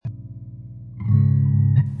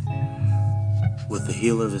With the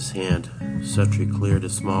heel of his hand, Sutry cleared a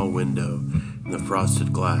small window in the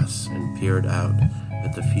frosted glass and peered out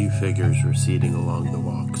at the few figures receding along the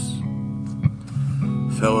walks.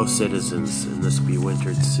 Fellow citizens in this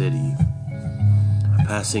bewintered city. A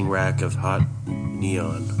passing rack of hot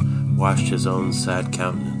neon washed his own sad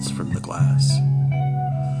countenance from the glass.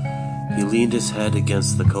 He leaned his head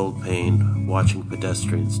against the cold pane, watching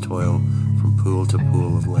pedestrians toil from pool to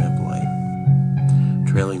pool of lamplight,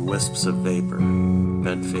 trailing wisps of vapor,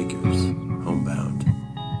 bent figures, homebound.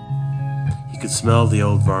 He could smell the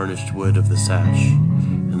old varnished wood of the sash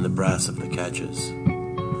and the brass of the catches.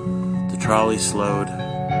 The trolley slowed,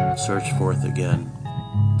 surged forth again.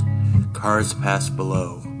 Cars passed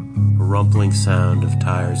below, a rumpling sound of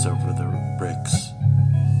tires over the bricks.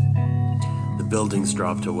 The buildings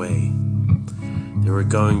dropped away. They were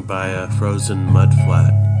going by a frozen mud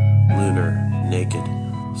flat, lunar, naked,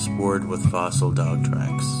 spored with fossil dog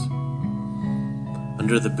tracks.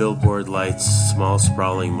 Under the billboard lights, small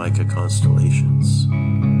sprawling mica constellations.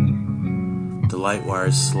 The light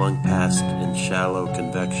wires slung past in shallow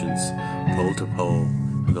convections, pole to pole,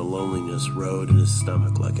 and the loneliness rode in his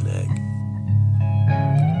stomach like an egg.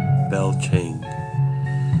 Bell chinged.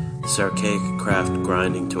 This archaic craft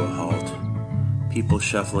grinding to a halt. People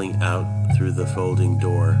shuffling out through the folding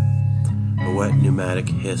door. A wet pneumatic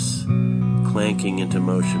hiss, clanking into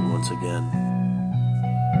motion once again.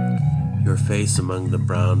 Your face among the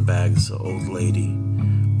brown bags, old lady,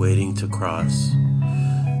 waiting to cross,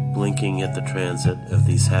 blinking at the transit of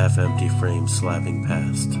these half-empty frames slapping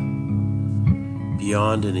past.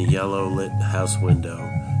 Beyond, in a yellow-lit house window,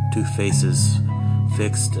 two faces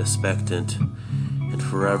fixed, expectant, and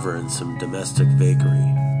forever in some domestic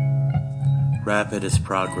vagary. Rapid as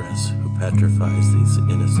progress, who petrifies these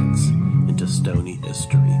innocents into stony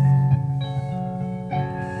history.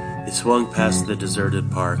 They swung past the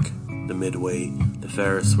deserted park, the midway, the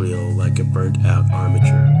Ferris wheel like a burnt-out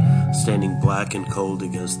armature, standing black and cold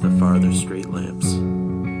against the farther street lamps.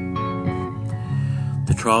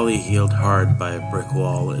 The trolley heeled hard by a brick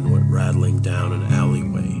wall and went rattling down an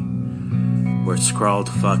alleyway, where scrawled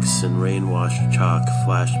fucks and rain-washed chalk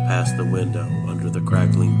flashed past the window under the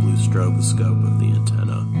crackling blue stroboscope of the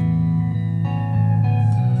antenna.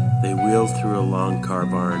 They wheeled through a long car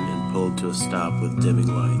barn and pulled to a stop with dimming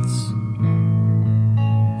lights.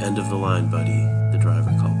 "End of the line, buddy," the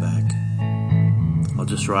driver called back. "I'll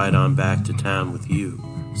just ride on back to town with you,"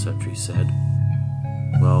 Sutry said.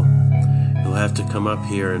 "Well, you'll have to come up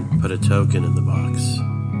here and put a token in the box."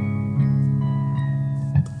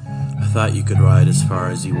 "I thought you could ride as far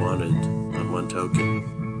as you wanted on one token."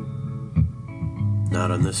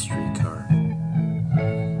 "Not on this streetcar."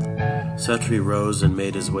 Sutry rose and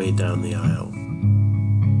made his way down the aisle,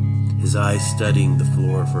 his eyes studying the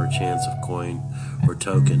floor for a chance of coin or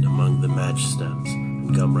token among the match stems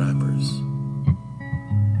and gum wrappers.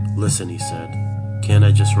 "Listen," he said, "can't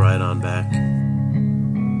I just ride on back?"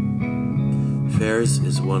 "Fares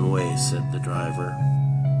is one way," said the driver.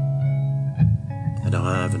 "I don't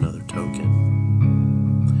have another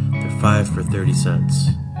token. They're 5 for 30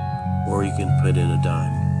 cents, or you can put in a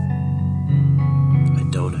dime." "I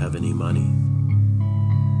don't have any money."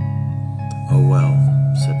 "Oh well,"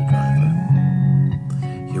 said the driver.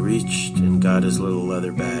 He reached and got his little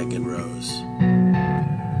leather bag and rose.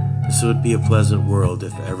 This would be a pleasant world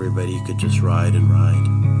if everybody could just ride and ride.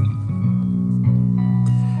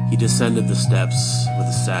 He descended the steps with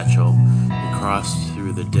a satchel and crossed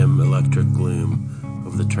through the dim electric gloom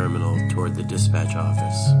of the terminal toward the dispatch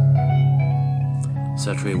office.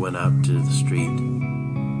 Sutry went out to the street.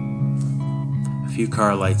 A few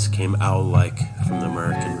car lights came owl-like from the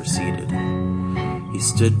murk and receded. He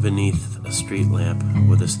stood beneath a street lamp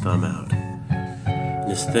with his thumb out. In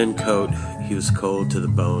his thin coat, he was cold to the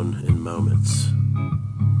bone in moments.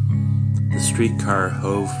 The streetcar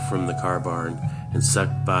hove from the car barn and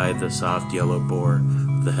sucked by the soft yellow bore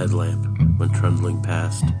of the headlamp went trundling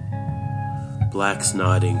past. Blacks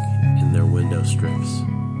nodding in their window strips.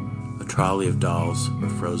 A trolley of dolls were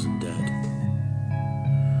frozen dead.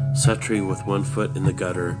 Sutry, with one foot in the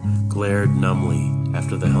gutter, glared numbly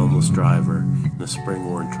after the helmless driver and the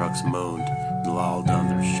spring-worn trucks moaned and lolled on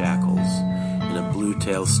their shackles, and a blue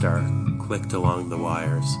tail star clicked along the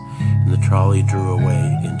wires, and the trolley drew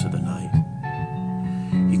away into the night.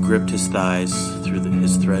 He gripped his thighs through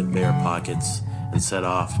his threadbare pockets and set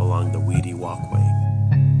off along the weedy walkway.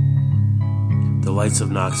 The lights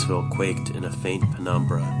of Knoxville quaked in a faint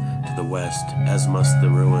penumbra to the west, as must the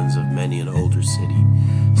ruins of many an older city,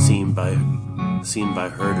 seen by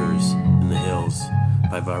herders in the hills,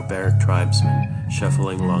 by barbaric tribesmen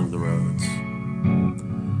shuffling along the roads.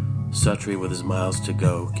 Suttree, with his miles to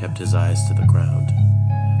go, kept his eyes to the ground,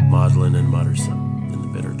 maudlin and muttersome in the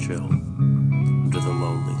bitter chill, under the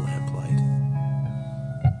lonely lamp.